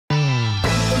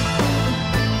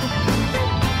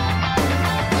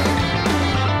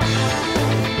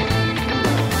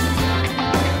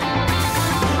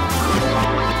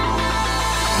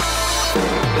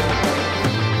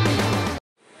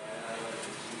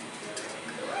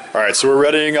Alright, so we're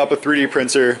readying up a 3D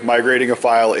printer, migrating a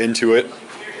file into it.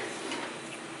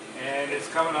 And it's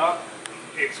coming up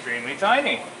extremely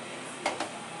tiny.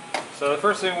 So the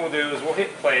first thing we'll do is we'll hit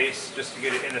place just to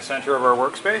get it in the center of our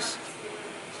workspace.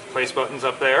 Place button's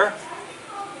up there.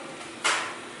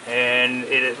 And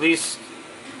it at least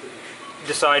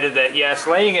decided that yes,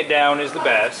 laying it down is the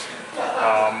best.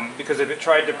 Because if it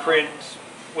tried to print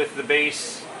with the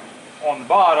base on the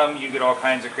bottom, you get all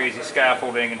kinds of crazy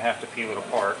scaffolding and have to peel it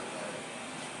apart.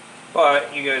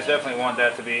 But you guys definitely want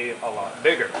that to be a lot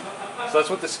bigger. So that's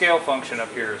what the scale function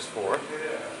up here is for.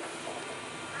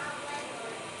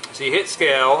 So you hit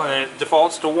scale and it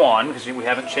defaults to 1 because we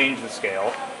haven't changed the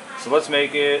scale. So let's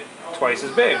make it twice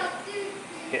as big.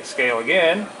 Hit scale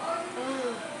again.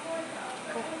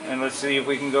 And let's see if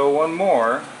we can go one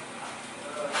more.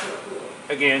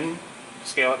 Again,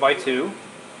 scale it by 2.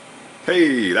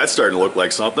 Hey, that's starting to look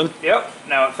like something. Yep,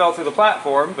 now it fell through the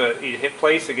platform, but you hit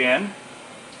place again.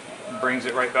 Brings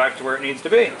it right back to where it needs to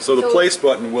be. So the place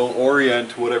button will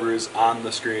orient whatever is on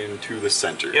the screen to the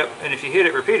center. Yep, and if you hit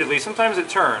it repeatedly, sometimes it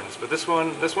turns, but this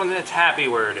one it's happy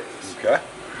where it is. Okay.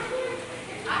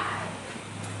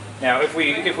 Now if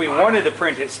we wanted to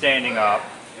print it standing up,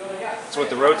 that's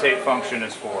what the rotate function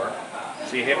is for.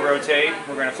 So you hit rotate,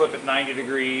 we're going to flip it 90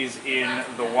 degrees in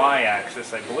the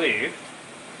y-axis, I believe.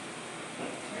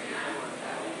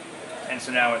 And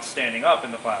so now it's standing up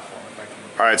in the platform.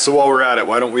 Alright, so while we're at it,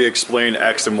 why don't we explain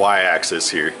X and Y axis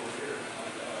here?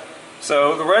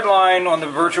 So the red line on the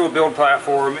virtual build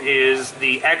platform is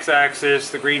the X-axis,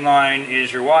 the green line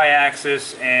is your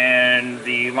Y-axis, and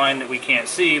the line that we can't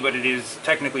see, but it is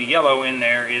technically yellow in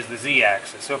there, is the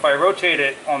Z-axis. So if I rotate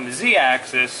it on the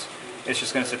Z-axis, it's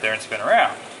just going to sit there and spin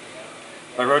around.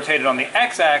 If I rotate it on the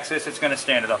X-axis, it's going to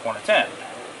stand it up on its end.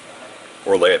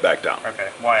 Or lay it back down. Okay,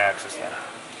 Y-axis then.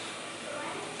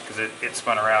 Because it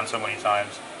spun around so many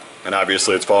times. And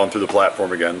obviously it's falling through the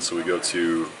platform again, so we go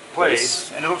to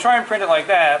place. And it'll try and print it like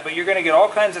that, but you're going to get all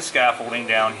kinds of scaffolding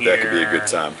down here. That could be a good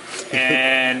time.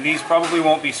 And these probably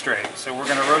won't be straight. So we're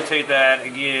going to rotate that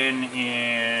again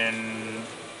in...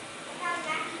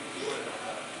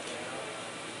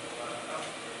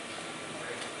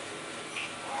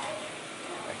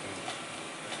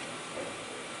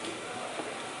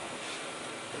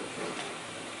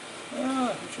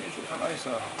 Ah, I changed it from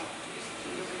ISO.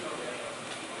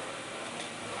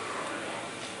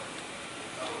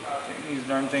 Taking these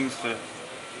darn things to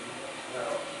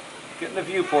getting the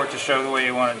viewport to show the way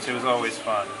you want it to is always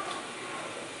fun.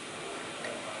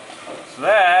 So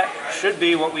that should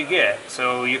be what we get.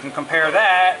 So you can compare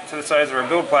that to the size of our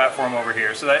build platform over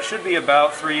here. So that should be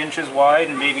about 3 inches wide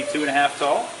and maybe 2.5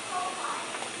 tall.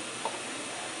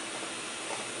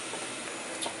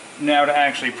 Now to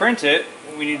actually print it,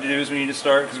 what we need to do is we need to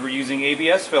start, because we're using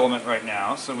ABS filament right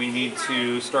now, so we need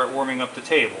to start warming up the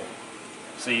table.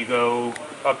 So you go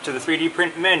up to the 3D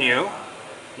print menu,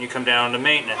 you come down to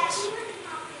maintenance.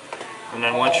 And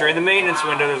then once you're in the maintenance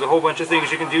window, there's a whole bunch of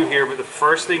things you can do here, but the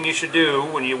first thing you should do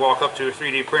when you walk up to a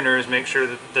 3D printer is make sure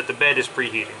that the bed is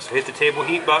preheating. So hit the table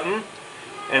heat button,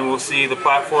 and we'll see the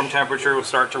platform temperature will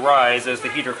start to rise as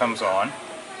the heater comes on.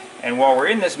 And while we're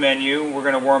in this menu, we're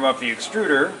going to warm up the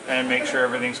extruder and make sure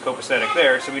everything's copacetic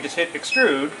there. So we just hit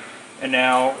extrude, and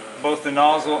now both the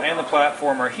nozzle and the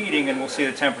platform are heating, and we'll see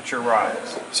the temperature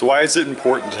rise. So why is it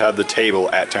important to have the table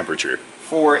at temperature?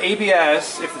 For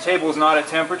ABS, if the table is not at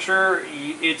temperature,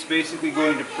 it's basically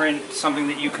going to print something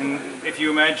that you can, if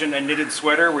you imagine a knitted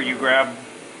sweater where you grab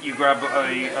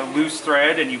a loose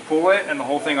thread and you pull it and the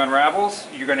whole thing unravels,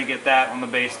 you're going to get that on the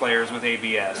base layers with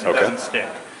ABS. It doesn't stick.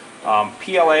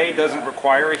 PLA doesn't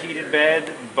require a heated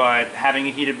bed, but having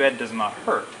a heated bed does not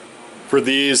hurt. For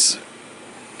these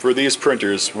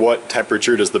printers, what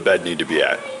temperature does the bed need to be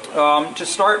at? To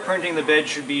start printing, the bed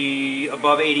should be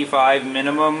above 85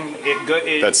 minimum.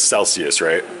 That's Celsius,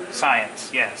 right? Science,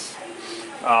 yes.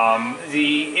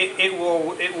 It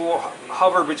will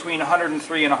hover between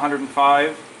 103 and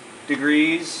 105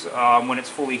 degrees when it's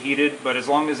fully heated, but as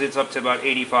long as it's up to about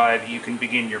 85, you can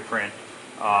begin your print.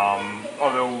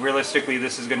 Although realistically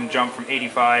this is going to jump from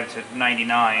 85 to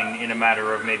 99 in a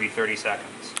matter of maybe 30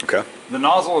 seconds. Okay. The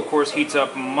nozzle of course heats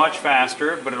up much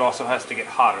faster, but it also has to get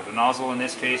hotter. The nozzle in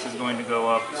this case is going to go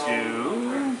up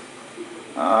to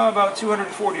about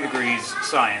 240 degrees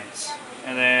science.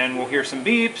 And then we'll hear some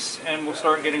beeps and we'll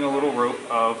start getting a little rope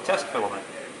of test filament.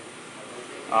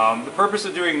 The purpose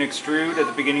of doing an extrude at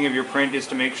the beginning of your print is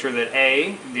to make sure that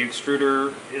A, the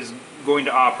extruder is going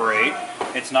to operate,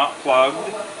 it's not plugged,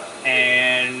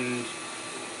 and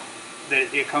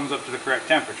that it comes up to the correct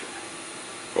temperature.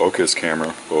 Focus,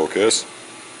 camera, focus.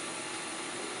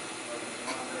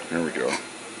 There we go.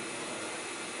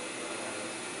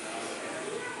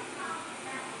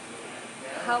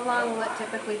 How long will it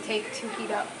typically take to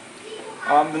heat up?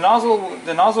 The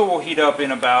nozzle will heat up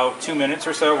in about 2 minutes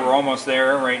or so. We're almost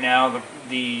there right now.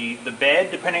 The bed,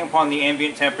 depending upon the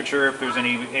ambient temperature, if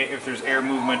there's air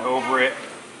movement over it,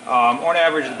 on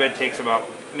average the bed takes about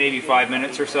maybe 5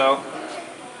 minutes or so.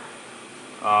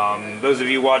 Those of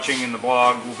you watching in the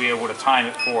blog will be able to time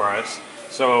it for us.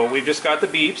 So we've just got the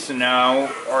beeps, and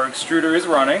now our extruder is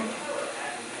running.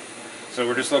 So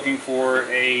we're just looking for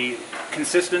a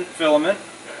consistent filament,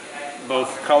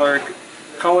 both color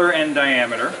and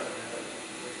diameter.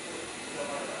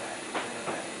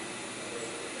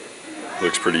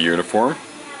 Looks pretty uniform.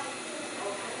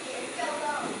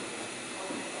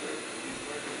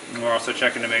 And we're also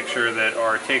checking to make sure that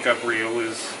our take-up reel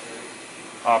is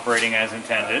operating as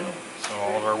intended. So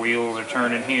all of our wheels are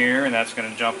turning here, and that's going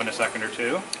to jump in a second or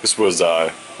two. This was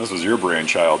your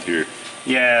brainchild here.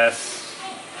 Yes.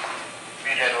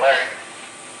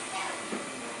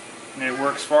 And it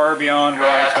works far beyond what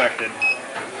I expected.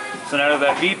 So now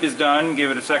that beep is done,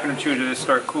 give it a second or two to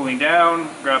start cooling down,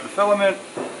 grab the filament,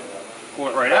 pull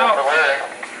it right out.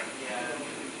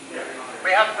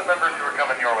 We have some members who are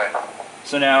coming your way.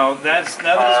 So now that it's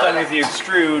done with the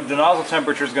extrude, the nozzle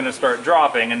temperature is going to start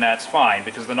dropping, and that's fine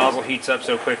because the nozzle heats up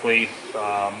so quickly.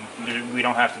 We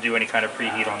don't have to do any kind of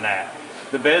preheat on that.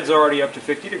 The bed's already up to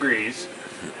 50 degrees,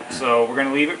 so we're going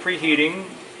to leave it preheating,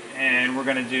 and we're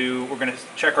going to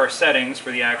check our settings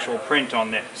for the actual print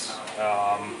on this.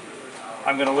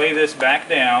 I'm going to lay this back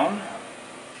down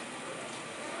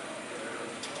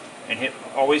and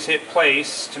always hit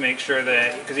place to make sure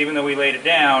that, because even though we laid it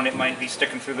down, it might be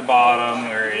sticking through the bottom,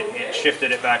 or it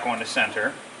shifted it back onto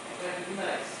center.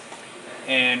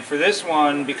 And for this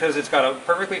one, because it's got a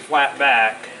perfectly flat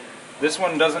back, this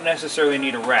one doesn't necessarily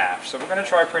need a raft. So we're going to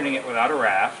try printing it without a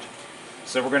raft.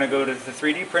 So we're going to go to the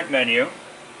 3D print menu,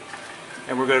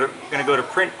 and we're going to go to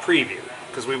print preview,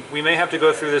 because we may have to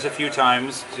go through this a few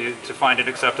times to find an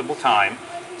acceptable time.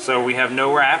 So we have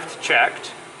no raft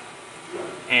checked.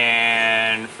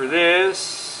 And for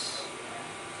this,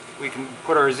 we can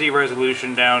put our Z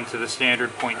resolution down to the standard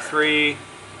 0.3.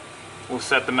 We'll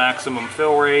set the maximum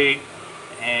fill rate,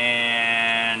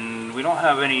 and we don't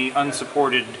have anything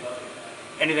unsupported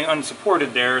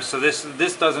there, so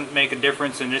this doesn't make a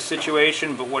difference in this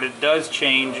situation. But what it does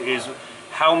change is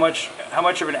how much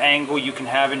of an angle you can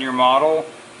have in your model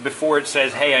before it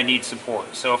says, hey, I need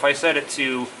support. So if I set it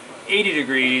to 80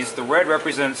 degrees, the red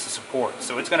represents the support,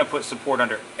 so it's going to put support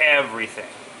under everything.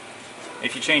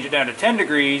 If you change it down to 10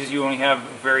 degrees, you only have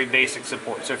very basic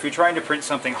support. So if you're trying to print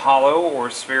something hollow or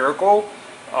spherical,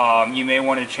 you may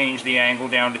want to change the angle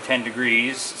down to 10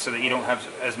 degrees so that you don't have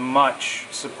as much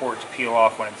support to peel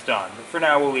off when it's done. But for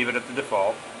now, we'll leave it at the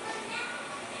default.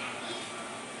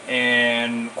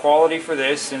 And quality for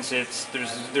this, since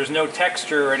there's no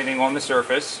texture or anything on the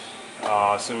surface,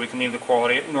 so we can leave the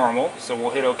quality at normal. So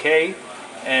we'll hit OK,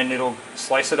 and it'll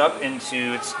slice it up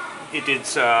into its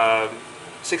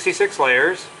 66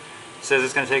 layers. It says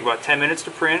it's going to take about 10 minutes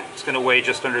to print. It's going to weigh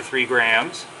just under 3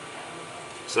 grams.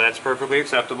 So that's perfectly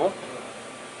acceptable.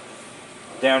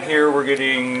 Down here we're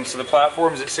getting, so the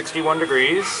platform's at 61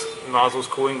 degrees. The nozzle's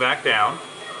cooling back down.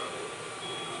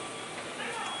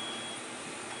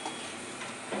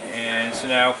 And so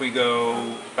now if we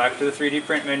go back to the 3D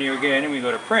print menu again and we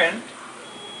go to print,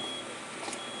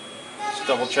 just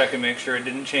double check and make sure it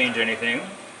didn't change anything.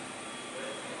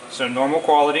 So normal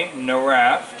quality, no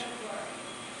raft.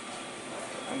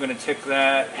 I'm going to tick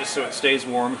that just so it stays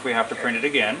warm if we have to print it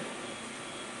again.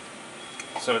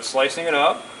 So it's slicing it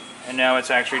up, and now it's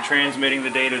actually transmitting the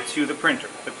data to the printer.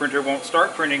 The printer won't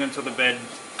start printing until the bed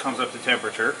comes up to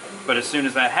temperature, but as soon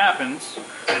as that happens,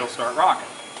 it'll start rocking.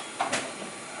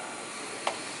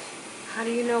 How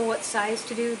do you know what size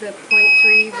to do, the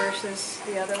 0.3 versus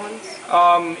the other ones?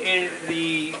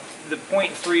 The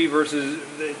 0.3 versus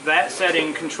that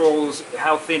setting controls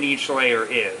how thin each layer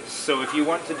is. So if you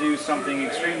want to do something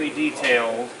extremely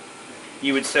detailed,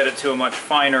 you would set it to a much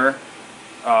finer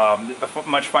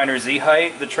Z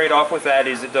height. The trade-off with that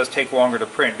is it does take longer to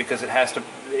print because it has to.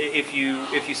 If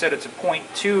you set it to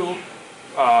 0.2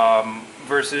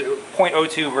 versus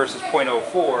 0.02 versus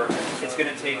 0.04, it's going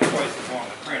to take twice as long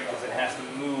to print because it has to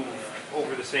move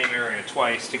over the same area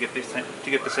twice to get the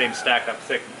same stacked up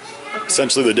thickness. Okay.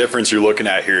 Essentially, the difference you're looking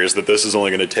at here is that this is only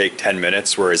going to take 10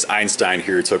 minutes, whereas Einstein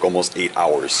here took almost 8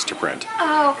 hours to print.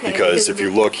 Oh, okay. Because if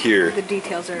you look here,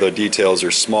 the details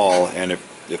are small, and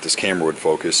if this camera would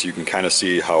focus, you can kind of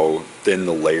see how thin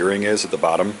the layering is at the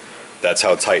bottom. That's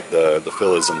how tight the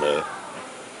fill is in the.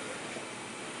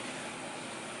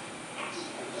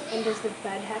 And does the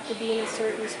bed have to be in a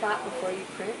certain spot before you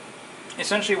print?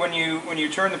 Essentially, when you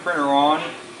turn the printer on,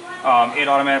 It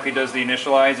automatically does the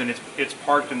initialize, and it's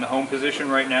parked in the home position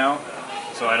right now,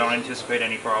 so I don't anticipate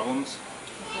any problems.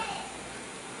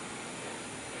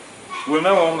 We'll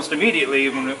know almost immediately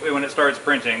when it starts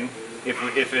printing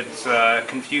if it's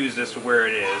confused as to where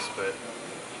it is, but.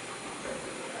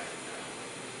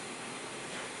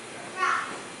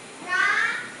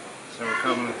 So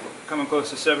we're coming close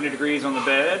to 70 degrees on the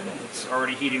bed. It's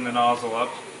already heating the nozzle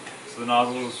up. So the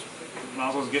nozzle's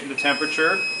getting the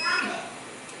temperature.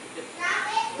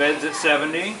 Bed's at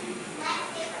 70.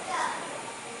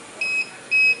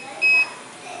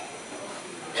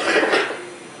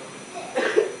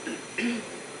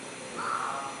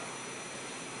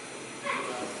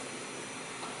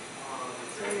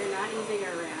 So you're not using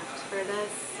a raft for this?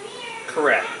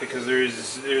 Correct, because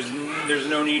there's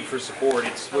no need for support.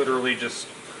 It's literally just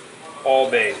all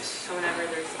base. So whenever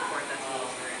there's support, that's what we'll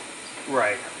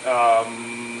Right.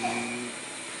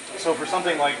 So for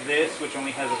something like this, which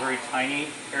only has a very tiny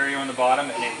area on the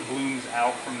bottom and it blooms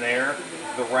out from there,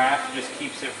 the raft just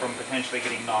keeps it from potentially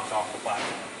getting knocked off the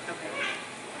platform. Okay.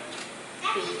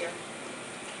 Thank you.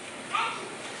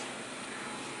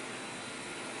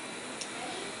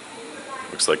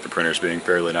 Looks like the printer's being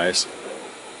fairly nice.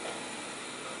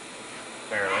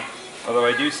 Fairly. Although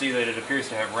I do see that it appears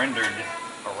to have rendered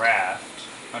a raft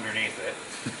underneath it.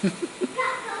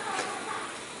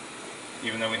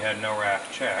 Even though we had no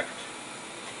raft checked.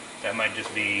 That might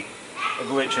just be a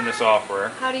glitch in the software.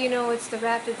 How do you know it's the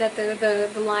raft? Is that the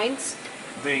lines?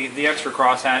 The extra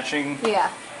cross hatching Yeah.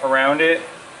 around it.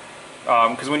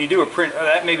 Because when you do a print,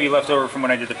 that may be left over from when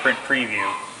I did the print preview.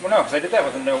 Well, no, because I did that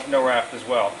with a no raft as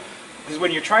well. Because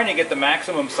when you're trying to get the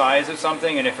maximum size of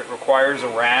something, and if it requires a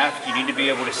raft, you need to be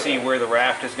able to see where the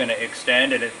raft is going to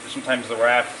extend, and sometimes the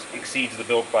raft exceeds the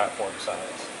build platform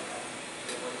size.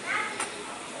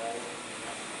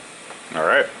 All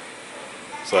right.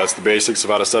 So that's the basics of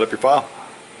how to set up your file.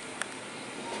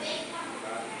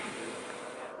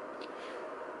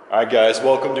 All right, guys,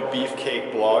 welcome to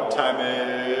Beefcake Blog. Time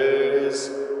is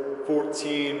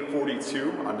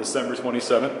 14:42 on December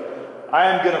 27th. I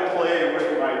am going to play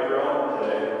with my drone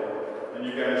today, and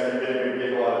you guys can get a good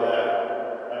giggle out of that.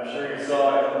 I'm sure you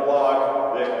saw in the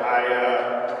blog that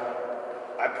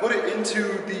I put it into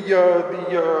the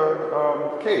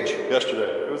cage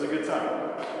yesterday. It was a good time.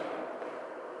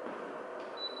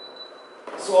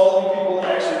 So all you people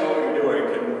that actually know what you're doing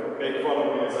can make fun of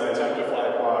me as I attempt to fly a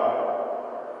quad.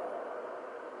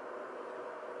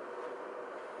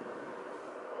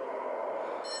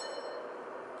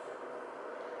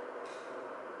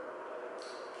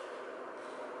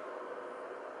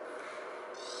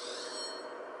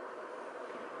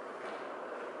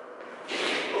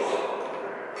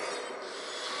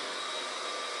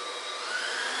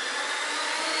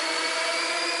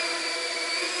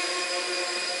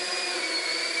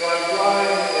 So I'm flying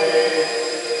a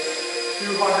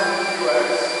 200 QX,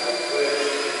 which,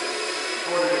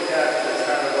 according to Captain, is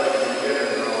kind of like a beginner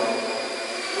drone,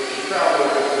 which is probably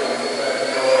a good thing because I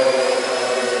have no idea what the hell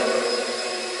it is.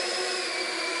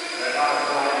 And I'm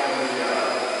flying with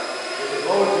the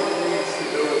most degree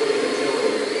stability and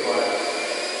agility, but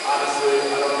honestly,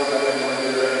 I don't think I've been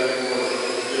anywhere near anything more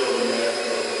stability yet, so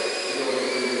it's going to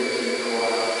be for a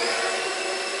while.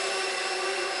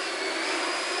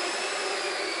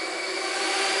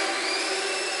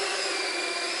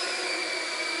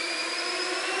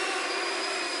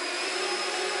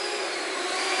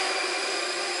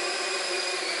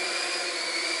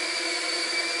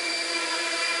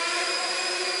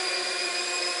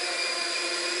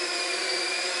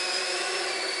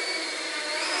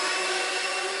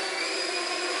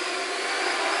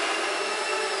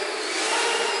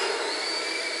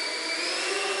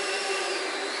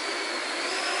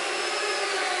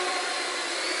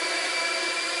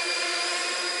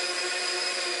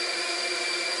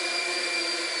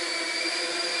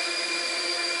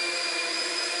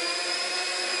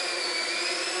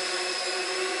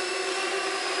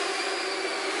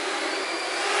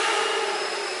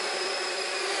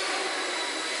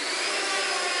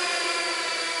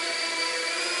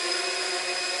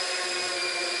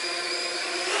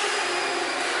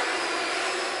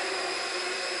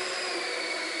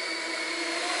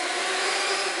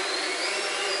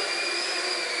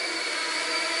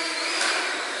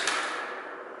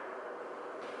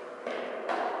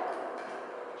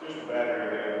 Just the battery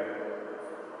again.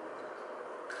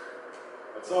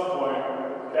 At some point,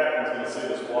 Captain's going to see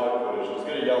this vlog footage. He's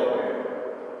going to yell at me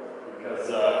because,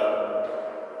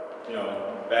 you know,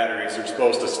 batteries are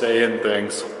supposed to stay in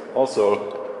things.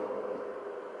 Also,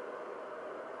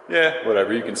 yeah,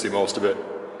 whatever. You can see most of it.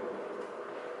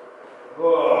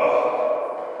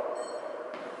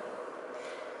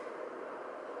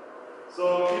 So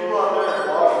people out there in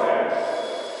Boden,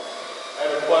 I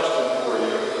have a question for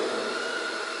you.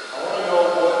 I want to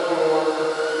know what your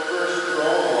first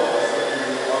drone was if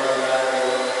you are an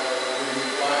actual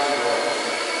flying drone.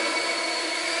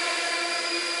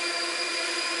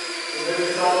 So maybe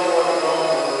tell me what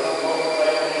drone or what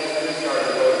flight you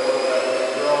started with, whether that was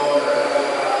a drone or a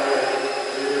helicopter,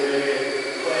 or you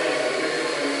made planes or fixed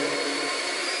wings.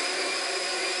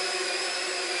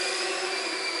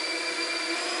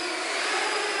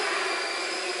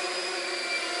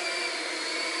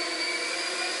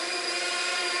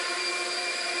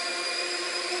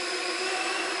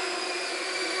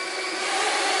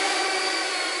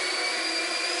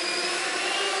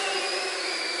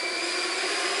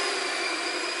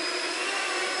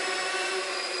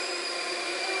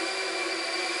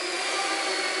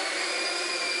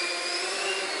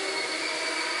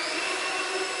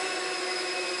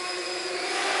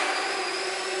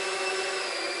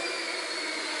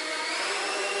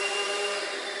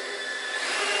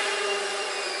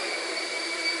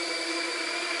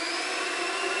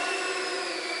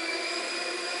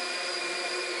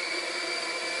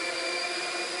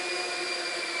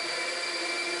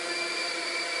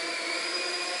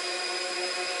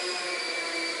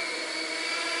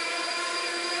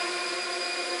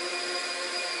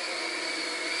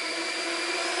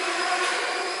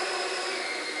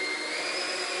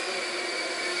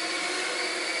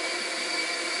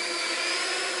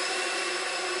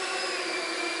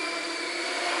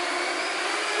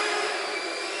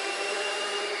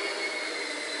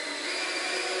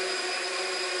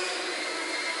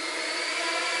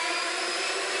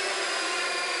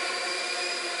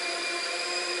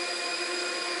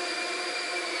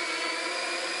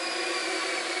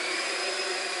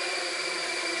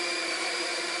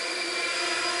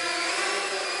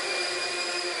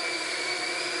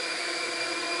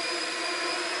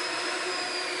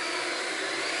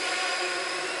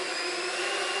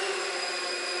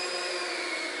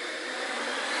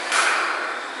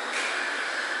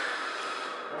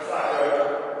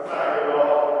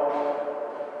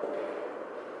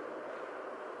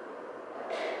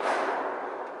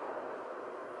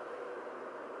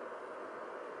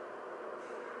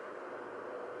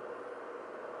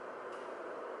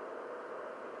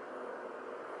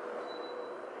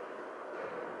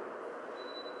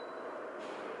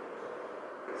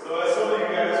 So as some of you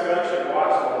guys who actually watch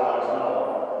the vlogs know,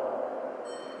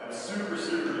 I'm super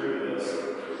new to this.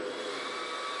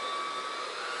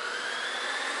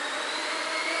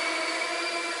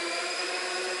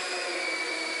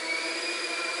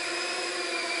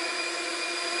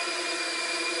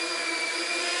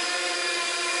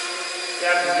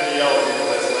 Captain's gonna yell at me for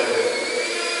this later.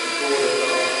 I'm cool with it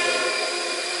though.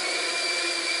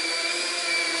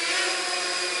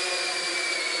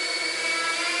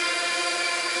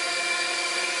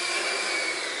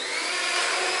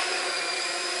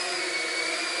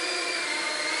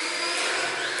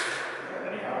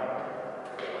 Anyhow,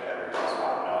 battery's just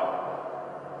popping out.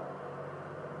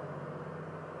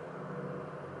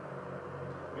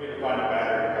 We need to find a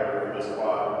battery cover for this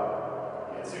quad.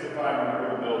 Can't seem to find one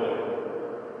to build it.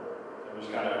 I'm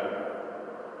just kind of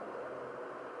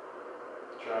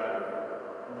trying to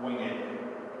wing it.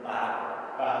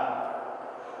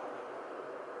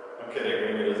 I'm kidding,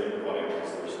 wing it isn't even funny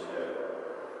because there's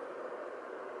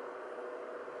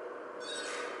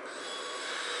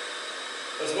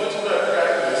as much as I've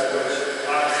practiced, which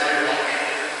honestly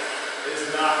is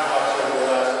not much over the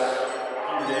last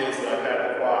few days that I've had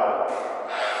the quad,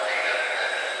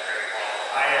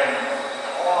 I am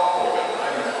awful with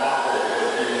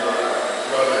the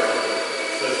rudder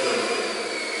system.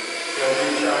 So me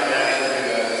trying to actually do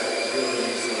that is really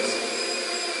useless.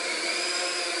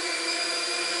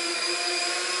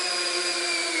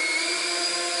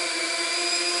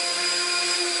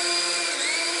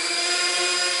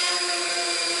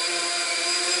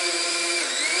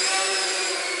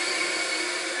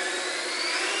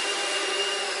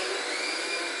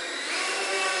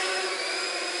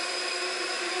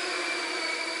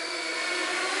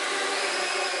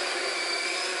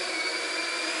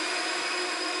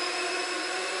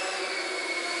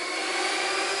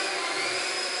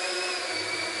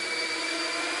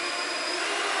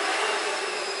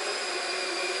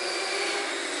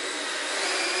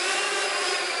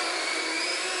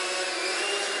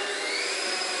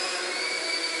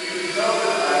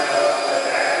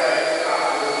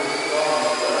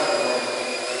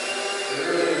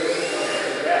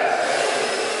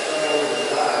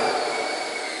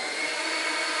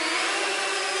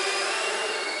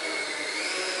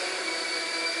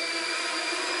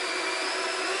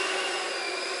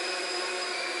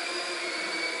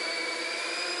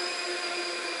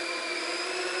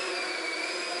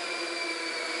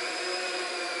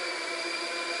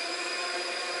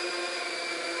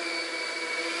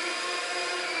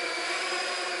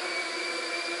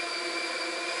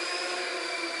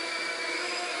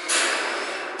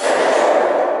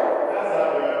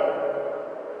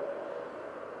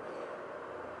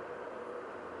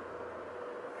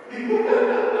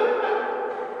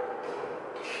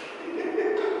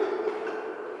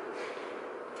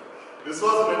 This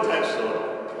wasn't intentional.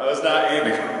 I was not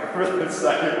aiming for the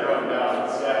second rung down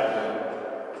the scaffolding.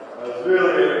 I was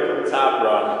really aiming for the top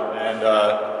rung, and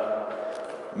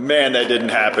man, that didn't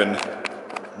happen.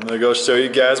 I'm gonna go show you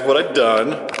guys what I've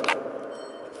done.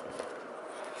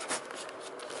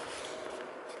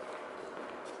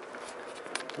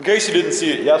 In case you didn't see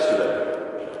it yesterday,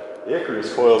 the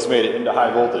Icarus coils made it into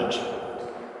high voltage.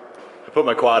 I put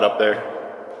my quad up there.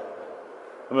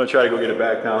 I'm gonna try to go get it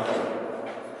back now.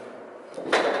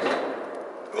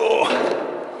 Oh,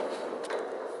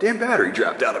 damn battery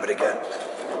dropped out of it again.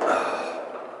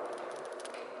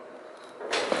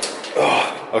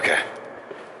 Oh, okay.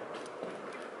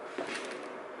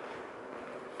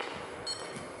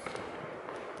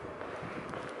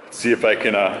 See if I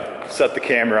can set the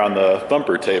camera on the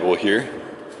thumper table here.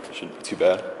 Shouldn't be too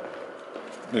bad.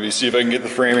 Maybe see if I can get the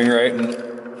framing right.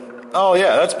 And oh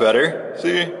yeah, that's better.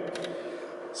 See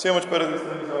how much better these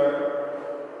things are.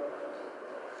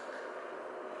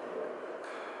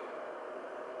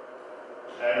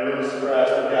 I'm really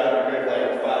surprised I've gotten a good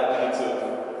like 5 minutes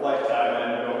of flight time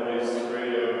and nobody's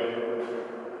radioed me.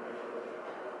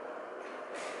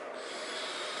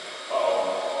 Oh.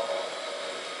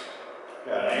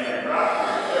 Got an angry rock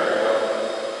here. There we go.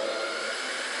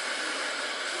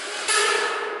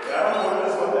 Yeah, I don't know what it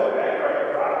is with that background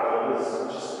rock though. It's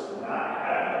just not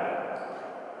happening.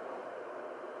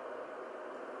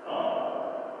 Oh.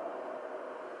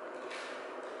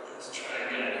 Let's try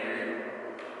again here.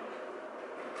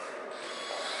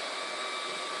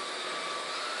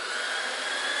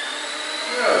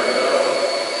 There we go.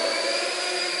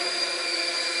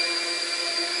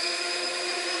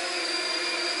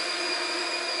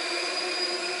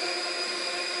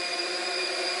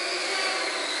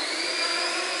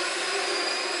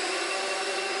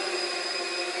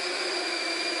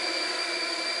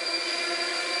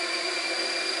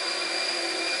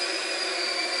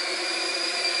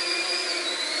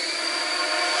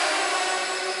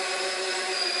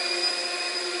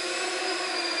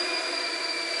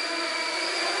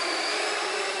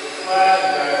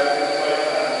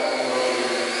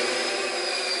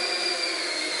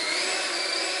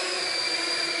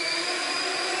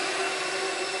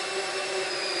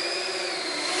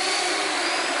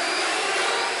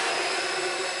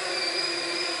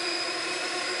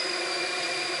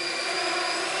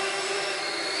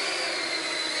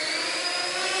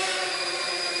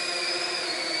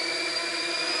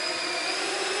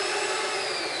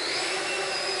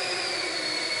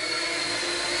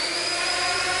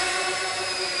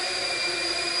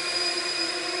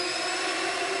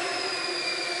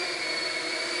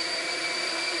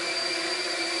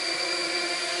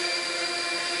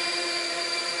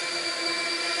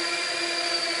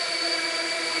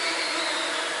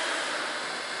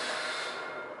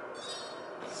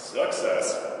 Success.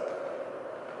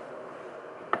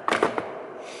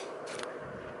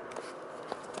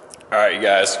 All right, you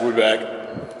guys, we're back.